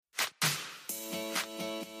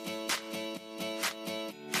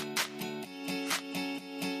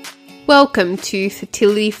Welcome to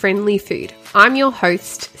Fertility Friendly Food. I'm your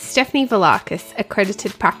host, Stephanie Velakis,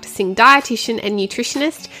 accredited practicing dietitian and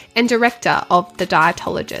nutritionist and director of The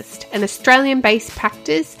Dietologist, an Australian-based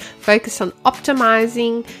practice focused on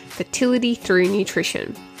optimizing fertility through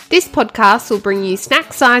nutrition. This podcast will bring you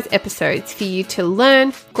snack-size episodes for you to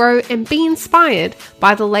learn, grow, and be inspired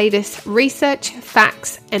by the latest research,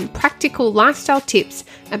 facts, and practical lifestyle tips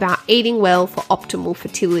about eating well for optimal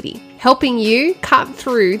fertility, helping you cut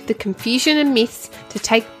through the confusion and myths to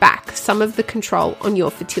take back some of the control on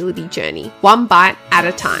your fertility journey, one bite at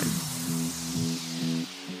a time.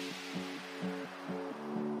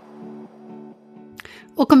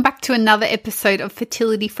 Welcome back to another episode of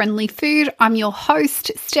Fertility Friendly Food. I'm your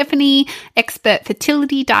host, Stephanie, expert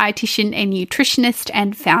fertility dietitian and nutritionist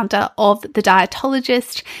and founder of The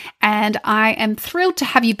Dietologist. And I am thrilled to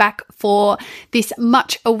have you back for this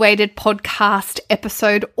much awaited podcast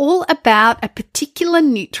episode all about a particular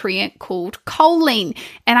nutrient called choline.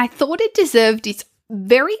 And I thought it deserved its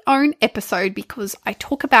very own episode because I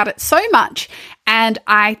talk about it so much and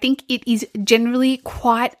I think it is generally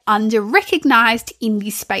quite under-recognized in the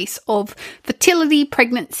space of fertility,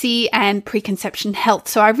 pregnancy and preconception health.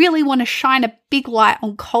 So I really want to shine a big light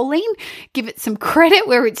on choline, give it some credit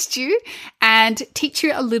where it's due and teach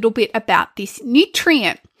you a little bit about this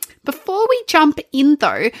nutrient. Before we jump in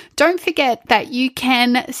though, don't forget that you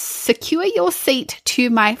can secure your seat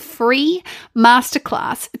to my free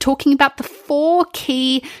masterclass talking about the 4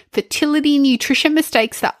 key fertility nutrition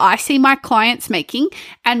mistakes that I see my clients making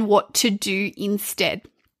and what to do instead.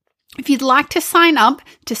 If you'd like to sign up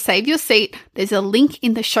to save your seat, there's a link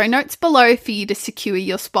in the show notes below for you to secure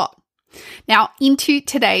your spot. Now, into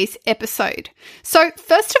today's episode. So,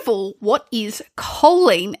 first of all, what is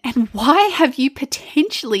choline and why have you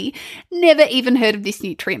potentially never even heard of this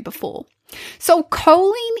nutrient before? So,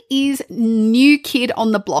 choline is new kid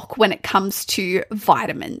on the block when it comes to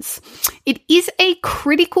vitamins. It is a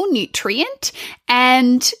critical nutrient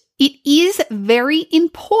and it is very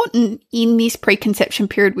important in this preconception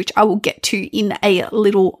period, which I will get to in a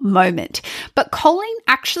little moment. But choline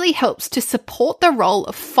actually helps to support the role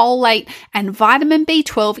of folate and vitamin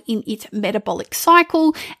B12 in its metabolic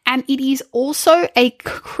cycle, and it is also a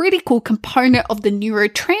critical component of the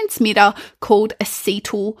neurotransmitter called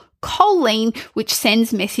acetylcholine, which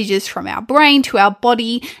sends messages from our brain to our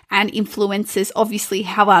body and influences obviously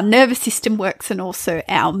how our nervous system works and also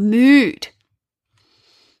our mood.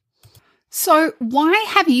 So why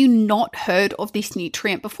have you not heard of this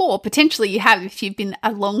nutrient before? Potentially you have if you've been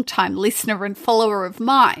a long-time listener and follower of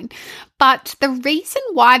mine. But the reason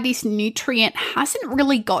why this nutrient hasn't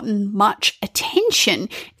really gotten much attention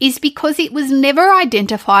is because it was never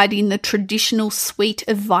identified in the traditional suite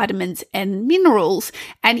of vitamins and minerals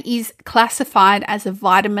and is classified as a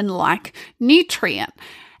vitamin-like nutrient.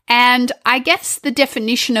 And I guess the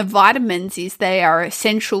definition of vitamins is they are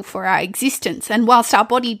essential for our existence. And whilst our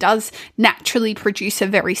body does naturally produce a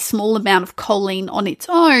very small amount of choline on its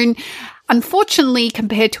own, unfortunately,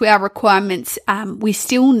 compared to our requirements, we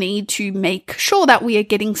still need to make sure that we are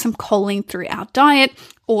getting some choline through our diet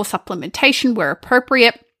or supplementation where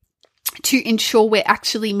appropriate, to ensure we're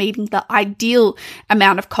actually meeting the ideal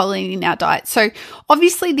amount of choline in our diet. So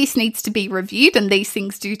obviously this needs to be reviewed and these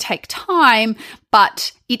things do take time,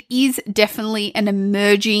 but it is definitely an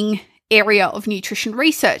emerging area of nutrition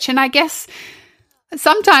research. And I guess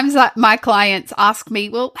sometimes my clients ask me,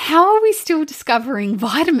 well, how are we still discovering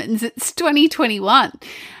vitamins? It's 2021.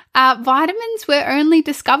 Vitamins were only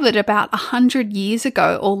discovered about 100 years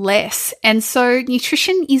ago or less. And so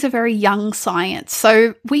nutrition is a very young science.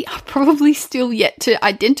 So we are probably still yet to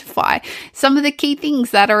identify some of the key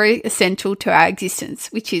things that are essential to our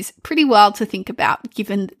existence, which is pretty wild to think about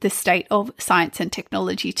given the state of science and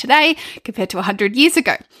technology today compared to 100 years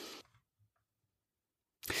ago.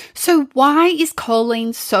 So why is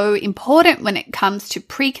choline so important when it comes to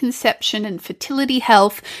preconception and fertility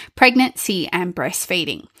health, pregnancy and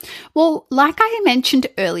breastfeeding? Well, like I mentioned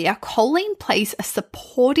earlier, choline plays a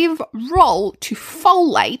supportive role to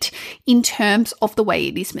folate in terms of the way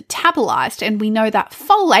it is metabolized. And we know that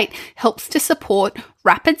folate helps to support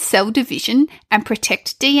rapid cell division and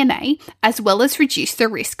protect DNA, as well as reduce the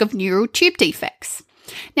risk of neural tube defects.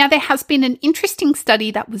 Now, there has been an interesting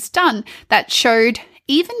study that was done that showed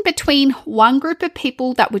even between one group of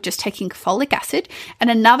people that were just taking folic acid and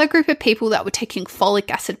another group of people that were taking folic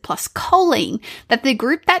acid plus choline, that the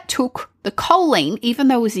group that took the choline, even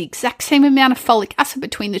though it was the exact same amount of folic acid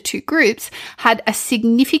between the two groups, had a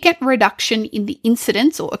significant reduction in the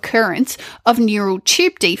incidence or occurrence of neural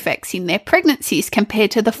tube defects in their pregnancies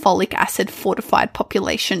compared to the folic acid fortified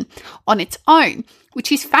population on its own,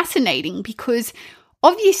 which is fascinating because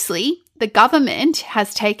Obviously, the government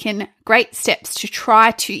has taken great steps to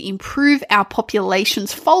try to improve our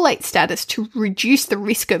population's folate status to reduce the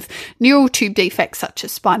risk of neural tube defects such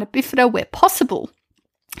as spina bifida where possible.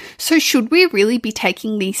 So should we really be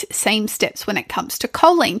taking these same steps when it comes to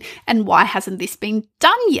choline, and why hasn't this been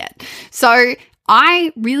done yet? So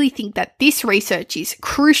I really think that this research is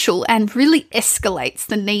crucial and really escalates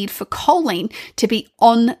the need for choline to be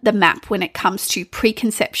on the map when it comes to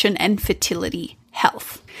preconception and fertility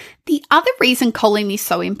health. The other reason choline is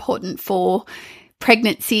so important for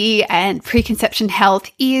pregnancy and preconception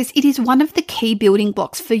health is it is one of the key building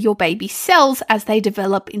blocks for your baby's cells as they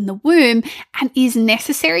develop in the womb, and is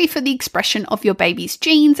necessary for the expression of your baby's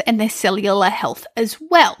genes and their cellular health as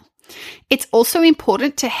well. It's also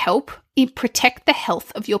important to help protect the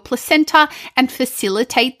health of your placenta and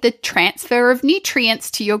facilitate the transfer of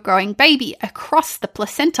nutrients to your growing baby across the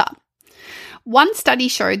placenta. One study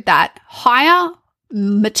showed that higher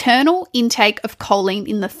maternal intake of choline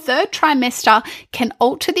in the third trimester can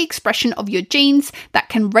alter the expression of your genes that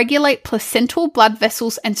can regulate placental blood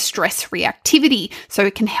vessels and stress reactivity. So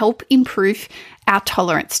it can help improve our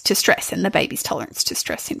tolerance to stress and the baby's tolerance to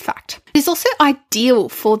stress, in fact. It is also ideal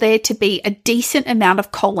for there to be a decent amount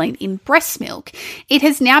of choline in breast milk. It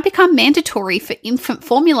has now become mandatory for infant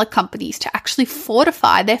formula companies to actually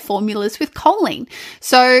fortify their formulas with choline.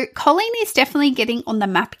 So choline is definitely getting on the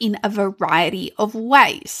map in a variety of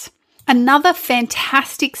ways. Another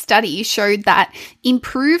fantastic study showed that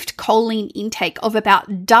improved choline intake of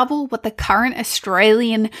about double what the current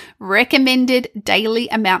Australian recommended daily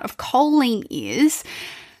amount of choline is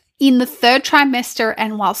in the third trimester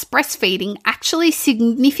and whilst breastfeeding actually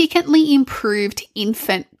significantly improved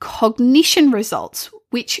infant cognition results,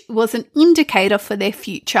 which was an indicator for their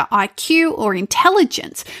future IQ or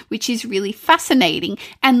intelligence, which is really fascinating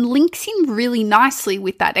and links in really nicely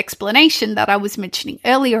with that explanation that I was mentioning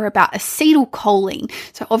earlier about acetylcholine.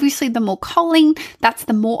 So obviously the more choline, that's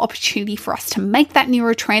the more opportunity for us to make that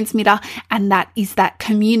neurotransmitter, and that is that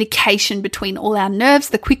communication between all our nerves.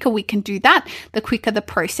 The quicker we can do that, the quicker the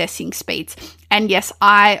processing speeds. And yes,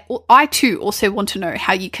 I too also want to know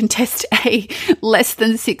how you can test a less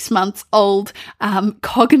than 6 months old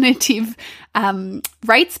cognitive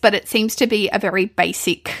rates, but it seems to be a very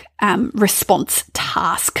basic response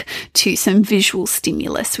task to some visual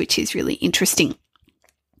stimulus, which is really interesting.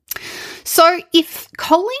 So if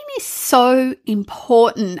choline is so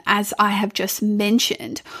important, as I have just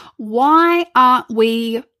mentioned, why aren't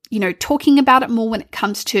we talking about it more when it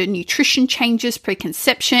comes to nutrition changes,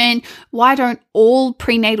 preconception? Why don't all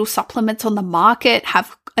prenatal supplements on the market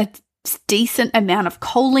have a decent amount of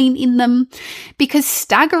choline in them? Because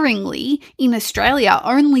staggeringly, in Australia,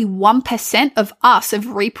 only 1% of us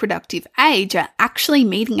of reproductive age are actually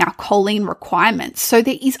meeting our choline requirements. So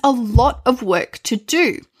there is a lot of work to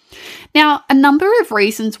do. Now, a number of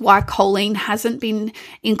reasons why choline hasn't been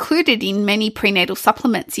included in many prenatal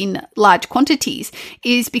supplements in large quantities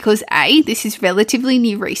is because A, this is relatively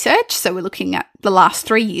new research, so we're looking at the last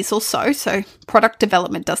 3 years or so product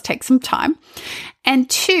development does take some time. And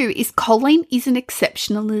 2 is choline is an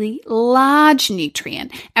exceptionally large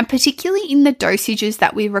nutrient, and particularly in the dosages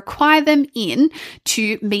that we require them in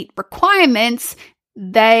to meet requirements,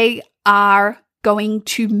 they are going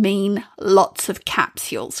to mean lots of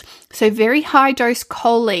capsules. So very high dose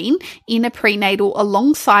choline in a prenatal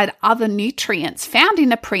alongside other nutrients found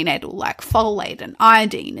in a prenatal like folate and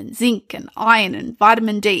iodine and zinc and iron and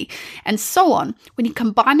vitamin D and so on. When you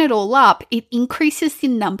combine it all up, it increases the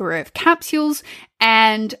number of capsules.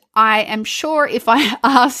 And I am sure if I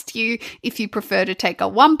asked you if you prefer to take a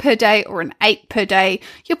 1 per day or an 8 per day,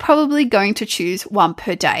 you're probably going to choose 1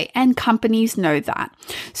 per day. And companies know that.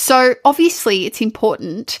 So obviously it's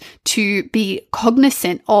important to be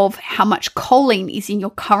cognizant of how much choline is in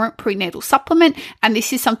your current prenatal supplement. And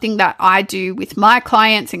this is something that I do with my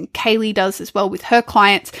clients, and Kaylee does as well with her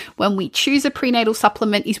clients. When we choose a prenatal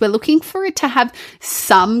supplement, is we're looking for it to have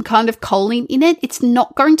some kind of choline in it. It's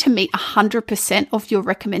not going to meet 100% of your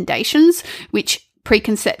recommendations, which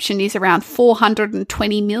preconception is around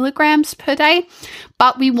 420 milligrams per day,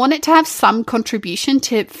 but we want it to have some contribution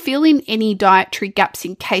to fill in any dietary gaps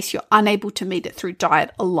in case you're unable to meet it through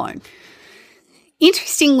diet alone.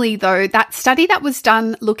 Interestingly, though, that study that was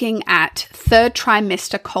done looking at third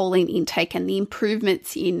trimester choline intake and the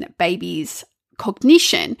improvements in babies'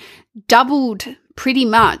 cognition doubled pretty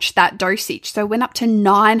much that dosage. So it went up to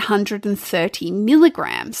 930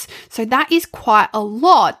 milligrams. So that is quite a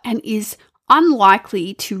lot and is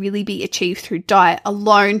unlikely to really be achieved through diet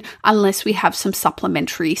alone unless we have some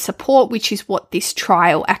supplementary support, which is what this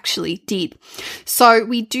trial actually did. So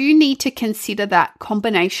we do need to consider that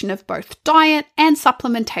combination of both diet and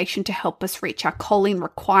supplementation to help us reach our choline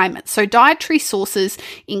requirements. So dietary sources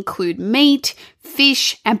include meat,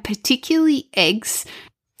 fish, and particularly eggs.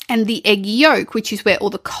 And the egg yolk, which is where all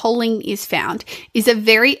the choline is found, is a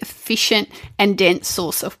very efficient and dense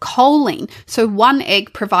source of choline. So one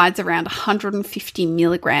egg provides around 150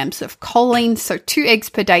 milligrams of choline. So 2 eggs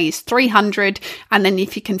per day is 300. And then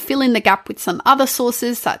if you can fill in the gap with some other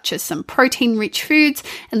sources, such as some protein-rich foods,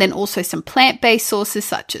 and then also some plant-based sources,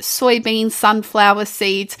 such as soybeans, sunflower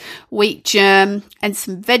seeds, wheat germ, and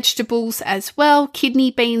some vegetables as well,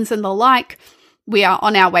 kidney beans and the like, we are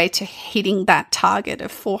on our way to hitting that target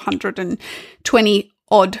of 420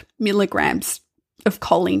 odd milligrams of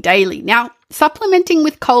choline daily. Now, supplementing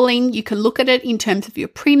with choline, you can look at it in terms of your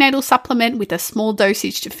prenatal supplement with a small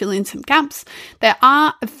dosage to fill in some gaps. There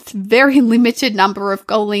are a very limited number of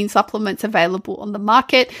choline supplements available on the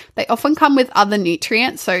market. They often come with other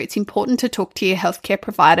nutrients, so it's important to talk to your healthcare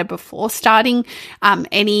provider before starting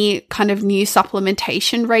any kind of new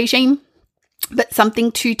supplementation regime. But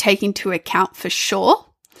something to take into account for sure.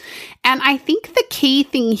 And I think the key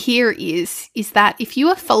thing here is that if you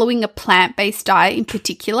are following a plant-based diet in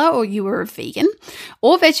particular, or you are a vegan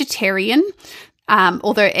or vegetarian,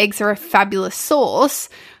 although eggs are a fabulous source,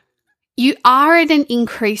 you are at an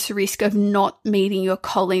increased risk of not meeting your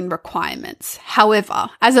choline requirements. However,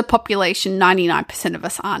 as a population, 99% of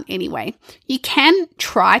us aren't anyway. You can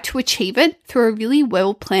try to achieve it through a really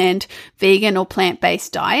well-planned vegan or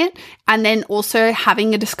plant-based diet, and then also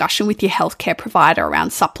having a discussion with your healthcare provider around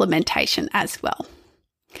supplementation as well.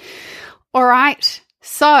 All right.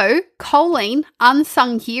 So, choline,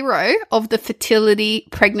 unsung hero of the fertility,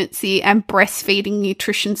 pregnancy, and breastfeeding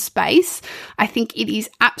nutrition space. I think it is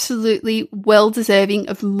absolutely well deserving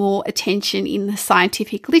of more attention in the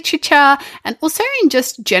scientific literature and also in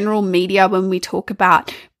just general media when we talk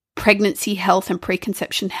about pregnancy health and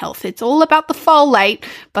preconception health. It's all about the folate,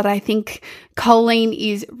 but I think choline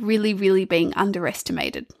is really, really being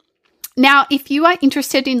underestimated. Now, if you are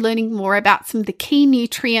interested in learning more about some of the key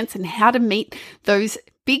nutrients and how to meet those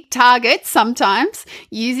big targets sometimes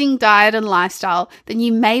using diet and lifestyle, then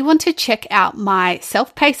you may want to check out my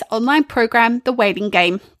self-paced online program, The Waiting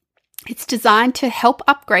Game. It's designed to help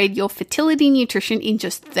upgrade your fertility nutrition in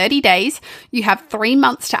just 30 days. You have 3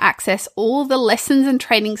 months to access all the lessons and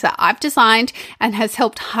trainings that I've designed and has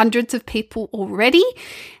helped hundreds of people already.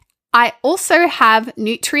 I also have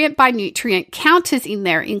nutrient by nutrient counters in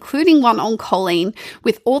there, including one on choline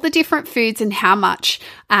with all the different foods and how much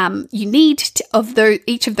you need of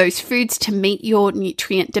each of those foods to meet your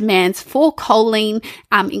nutrient demands for choline,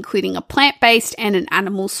 including a plant-based and an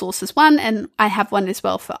animal source as one. And I have one as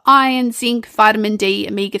well for iron, zinc, vitamin D,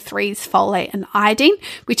 omega-3s, folate, and iodine,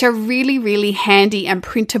 which are really, really handy and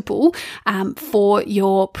printable for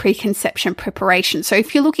your preconception preparation. So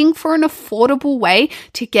if you're looking for an affordable way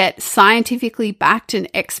to get scientifically backed and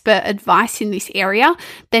expert advice in this area,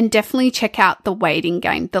 then definitely check out The Waiting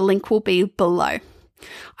Game. The link will be below.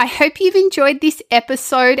 I hope you've enjoyed this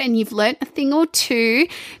episode and you've learnt a thing or two.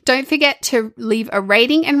 Don't forget to leave a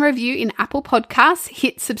rating and review in Apple Podcasts,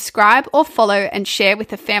 hit subscribe or follow and share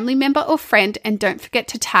with a family member or friend. And don't forget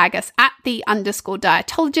to tag us at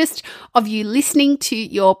 @the_dietologist of you listening to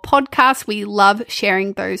your podcast. We love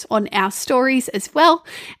sharing those on our stories as well.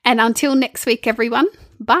 And until next week, everyone,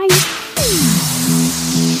 bye.